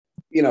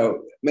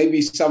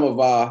maybe some of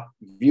our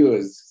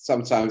viewers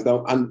sometimes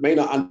may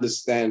not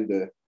understand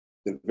the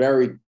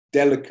very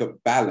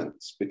delicate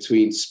balance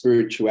between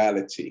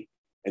spirituality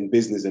and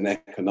business and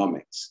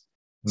economics.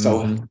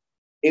 So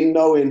in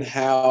knowing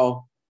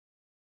how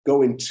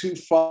going too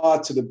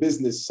far to the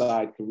business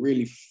side can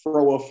really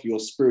throw off your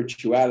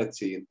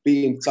spirituality, and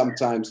being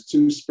sometimes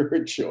too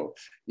spiritual,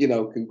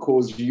 can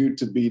cause you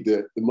to be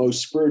the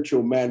most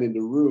spiritual man in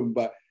the room,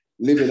 but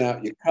living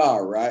out your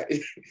car, right?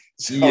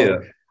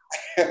 So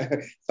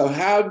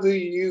how do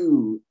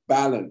you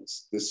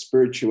balance the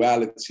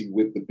spirituality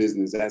with the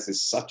business, as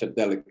it's such a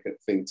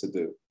delicate thing to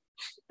do?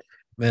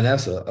 Man,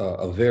 that's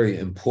a very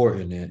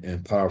important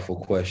and powerful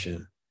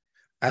question.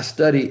 I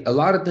study a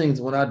lot of things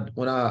when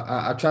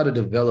I try to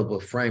develop a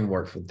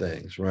framework for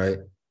things, right?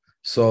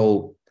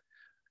 So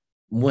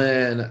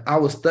when I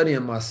was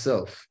studying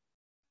myself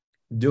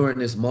during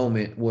this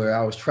moment where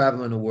I was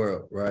traveling the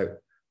world, right?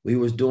 We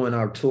was doing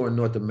our tour in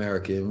North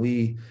America, and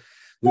we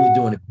were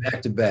doing it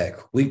back to back,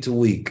 week to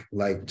week,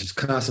 like just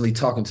constantly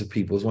talking to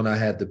people. It's when I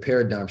had the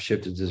paradigm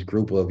shift of this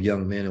group of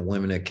young men and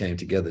women that came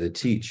together to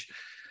teach.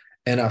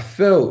 And I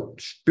felt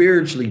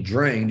spiritually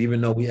drained, even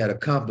though we had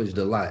accomplished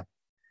a lot.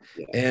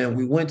 Yeah. And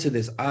we went to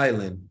this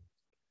island,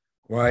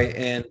 right?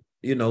 And,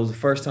 it was the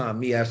first time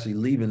me actually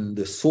leaving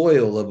the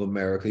soil of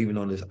America, even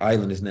though this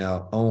island is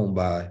now owned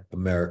by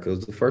America. It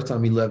was the first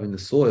time me leaving the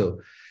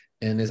soil.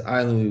 And this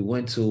island we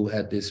went to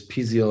had this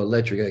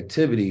piezoelectric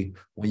activity.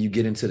 When you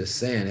get into the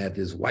sand, it had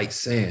this white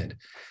sand,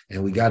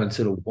 and we got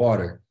into the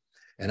water.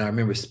 And I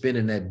remember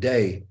spending that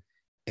day,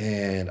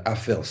 and I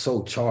felt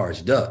so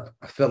charged up.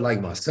 I felt like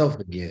myself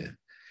again.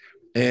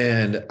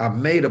 And I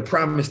made a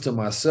promise to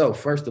myself,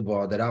 first of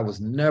all, that I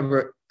was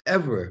never,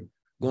 ever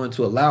going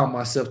to allow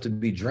myself to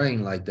be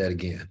drained like that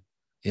again.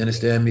 You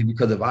understand me?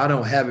 Because if I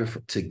don't have it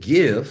to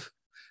give,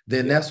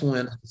 then that's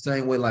when, the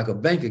same way like a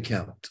bank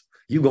account,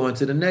 you go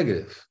into the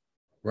negative.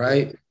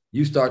 Right?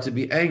 You start to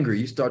be angry.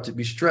 You start to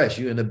be stressed.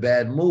 You're in a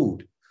bad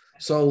mood.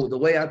 So the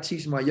way I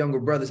teach my younger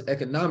brothers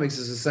economics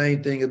is the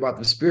same thing about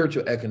the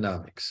spiritual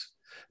economics,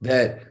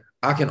 that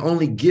I can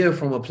only give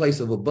from a place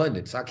of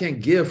abundance. I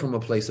can't give from a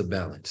place of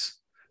balance.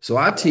 So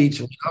I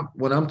teach,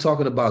 when I'm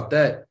talking about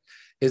that,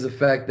 is the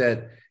fact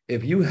that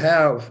if you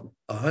have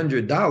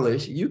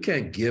 $100, you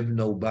can't give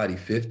nobody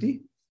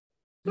 50.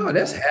 No,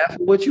 that's half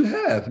of what you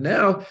have.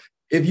 Now,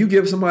 if you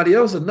give somebody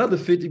else another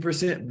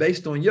 50%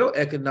 based on your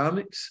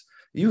economics,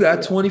 you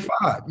got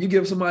 25. You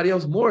give somebody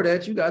else more of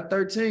that, you got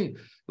 13.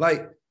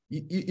 Like,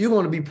 you're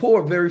going to be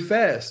poor very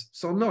fast.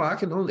 So no,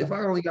 if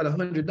I only got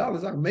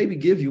 $100, I can maybe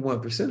give you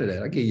 1% of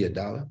that. I give you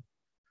 $1.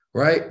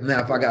 Right?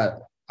 Now, if I got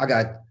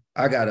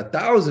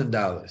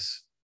 $1,000,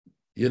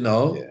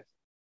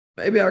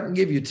 maybe I can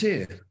give you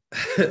 10.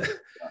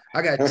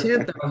 I got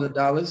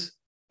 $10,000,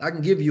 I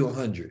can give you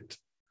 100.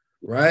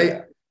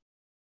 Right?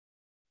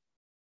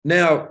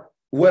 Now,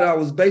 what I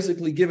was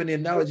basically giving the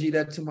analogy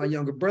that to my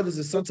younger brothers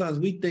is sometimes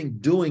we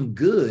think doing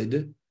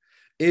good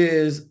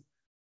is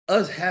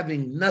us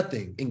having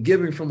nothing and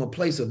giving from a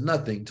place of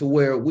nothing, to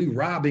where we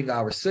robbing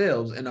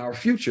ourselves and our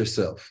future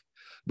self,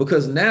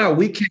 because now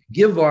we can't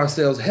give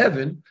ourselves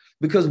heaven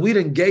because we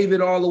done gave it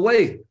all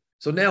away.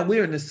 So now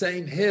we're in the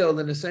same hell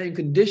and the same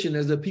condition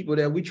as the people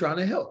that we're trying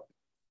to help.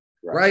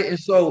 Right? And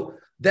so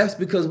that's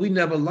because we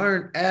never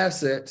learned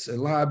assets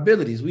and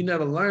liabilities. We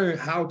never learned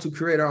how to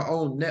create our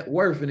own net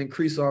worth and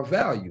increase our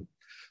value.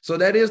 So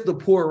that is the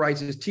poor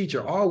righteous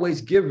teacher, always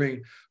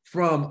giving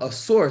from a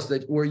source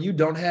where you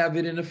don't have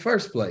it in the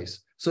first place.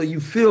 So you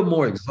feel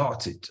more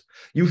exalted.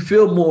 You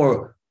feel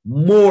more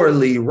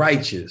morally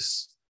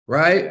righteous,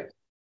 right?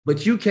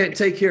 But you can't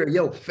take care of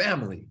your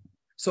family.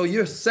 So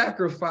you're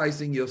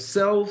sacrificing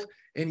yourself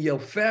and your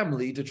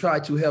family to try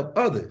to help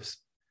others.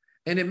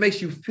 And it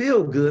makes you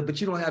feel good,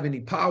 but you don't have any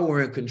power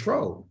and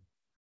control,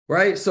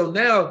 right? So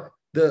now,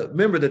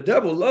 remember, the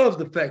devil loves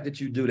the fact that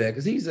you do that,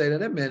 because he say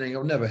that man ain't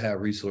gonna never have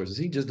resources.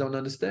 He just don't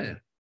understand.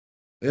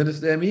 You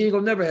understand me? He ain't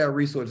gonna never have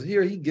resources.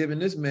 Here, he giving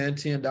this man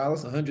 $10,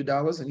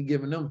 $100, and he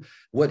giving them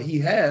what he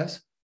has,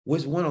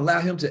 which won't allow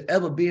him to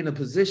ever be in a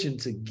position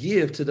to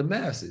give to the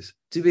masses,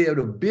 to be able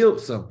to build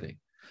something.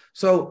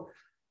 So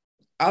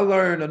I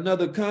learned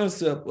another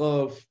concept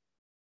of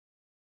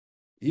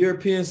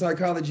European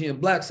psychology and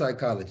Black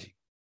psychology.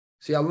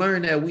 See, I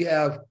learned that we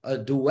have a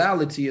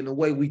duality in the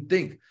way we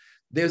think.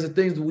 There's the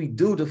things that we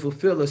do to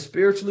fulfill us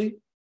spiritually,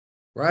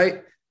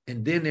 right?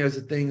 And then there's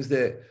the things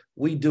that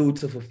we do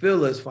to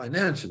fulfill us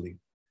financially.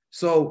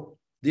 So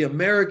the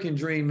American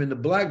dream and the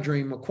Black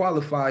dream are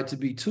qualified to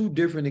be two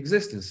different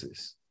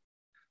existences.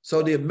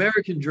 So the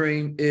American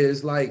dream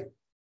is like,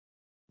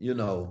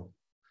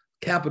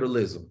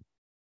 capitalism,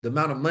 the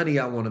amount of money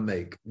I want to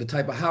make, the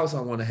type of house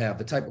I want to have,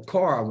 the type of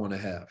car I want to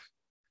have.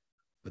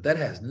 But that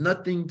has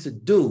nothing to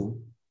do,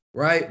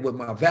 right, with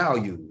my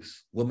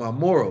values, with my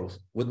morals,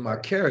 with my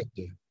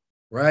character,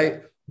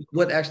 right?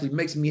 What actually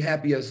makes me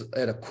happy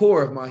at a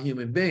core of my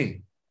human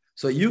being.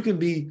 So you can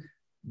be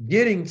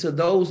getting to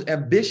those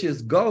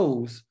ambitious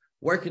goals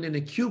working in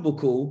a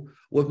cubicle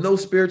with no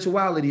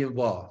spirituality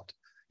involved.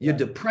 You're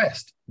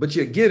depressed, but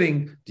you're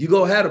going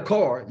to have a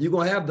car, you're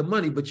going to have the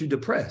money, but you're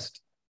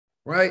depressed,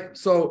 right?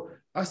 So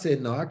I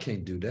said, no, I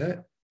can't do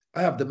that.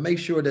 I have to make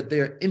sure that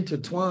they're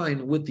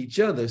intertwined with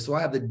each other. So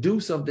I have to do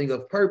something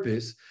of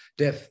purpose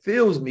that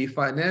fills me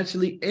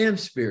financially and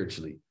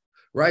spiritually,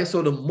 right?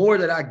 So the more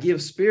that I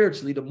give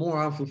spiritually, the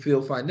more I'm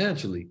fulfilled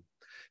financially.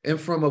 And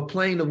from a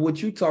plane of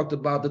what you talked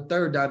about, the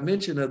third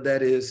dimension of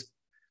that is,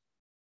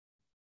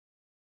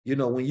 you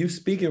know, when you're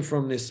speaking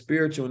from this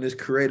spiritual and this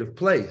creative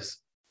place,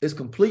 it's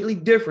completely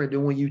different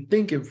than when you're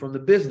thinking from the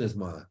business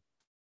mind.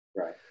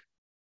 Right.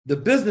 The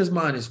business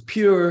mind is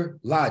pure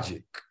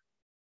logic,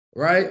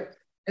 right?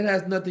 It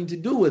has nothing to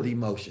do with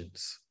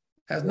emotions,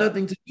 has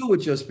nothing to do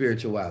with your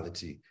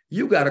spirituality.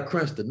 You got to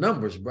crunch the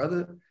numbers,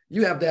 brother.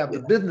 You have to have the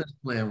business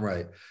plan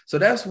right. So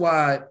that's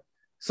why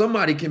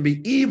somebody can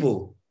be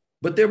evil,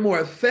 but they're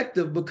more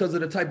effective because of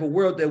the type of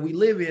world that we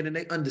live in and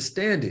they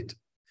understand it.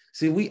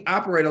 See, we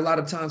operate a lot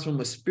of times from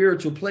a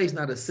spiritual place,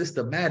 not a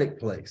systematic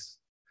place.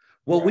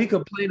 What we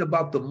complain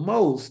about the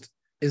most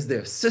is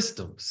their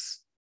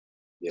systems.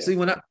 Yeah. See,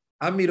 when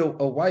I meet a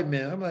white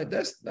man, I'm like,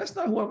 that's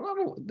not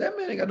who that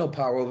man ain't got no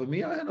power over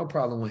me. I had no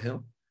problem with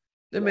him.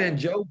 That man,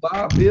 Joe,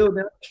 Bob, Bill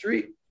down the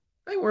street,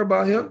 I ain't worried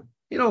about him.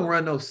 He don't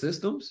run no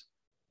systems.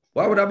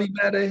 Why would I be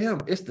mad at him?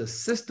 It's the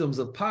systems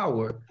of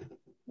power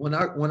when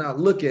I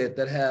look at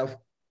that have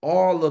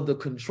all of the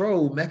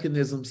control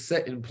mechanisms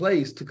set in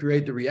place to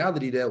create the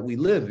reality that we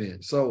live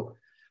in. So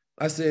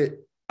I said,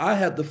 I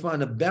have to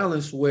find a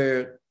balance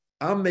where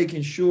I'm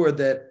making sure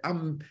that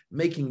I'm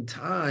making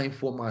time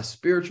for my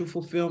spiritual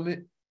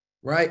fulfillment,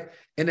 right?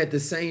 And at the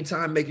same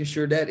time, making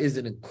sure that is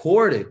in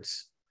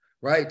accordance,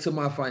 right, to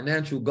my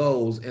financial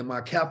goals and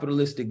my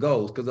capitalistic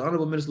goals. Because the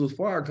Honorable Minister Louis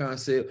Farrakhan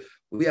said,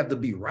 we have to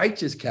be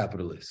righteous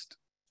capitalists.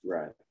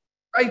 Right.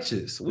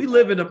 Righteous. We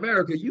live in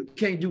America. You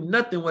can't do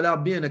nothing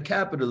without being a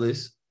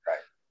capitalist. Right.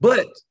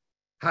 But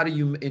how do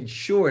you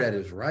ensure that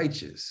it's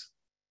righteous?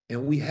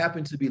 And we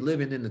happen to be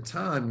living in a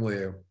time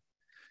where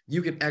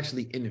you can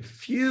actually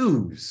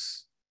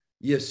infuse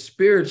your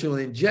spiritual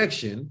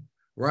injection,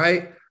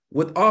 right,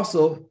 with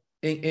also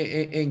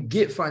and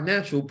get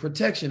financial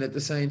protection at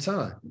the same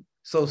time.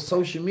 So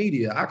social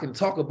media, I can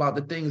talk about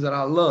the things that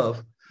I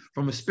love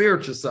from a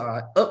spiritual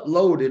side,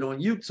 upload it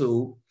on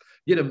YouTube,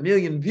 get 1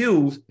 million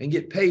views and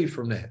get paid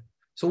from that.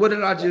 So what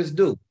did I just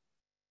do?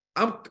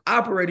 I'm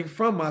operating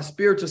from my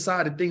spiritual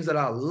side of things that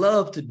I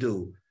love to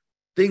do,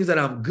 things that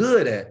I'm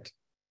good at,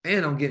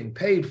 and I'm getting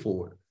paid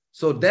for it.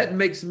 So that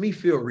makes me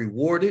feel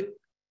rewarded.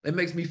 It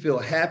makes me feel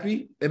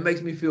happy. It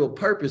makes me feel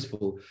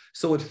purposeful.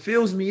 So it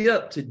fills me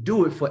up to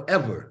do it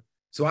forever.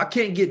 So I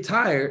can't get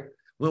tired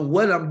when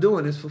what I'm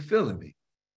doing is fulfilling me.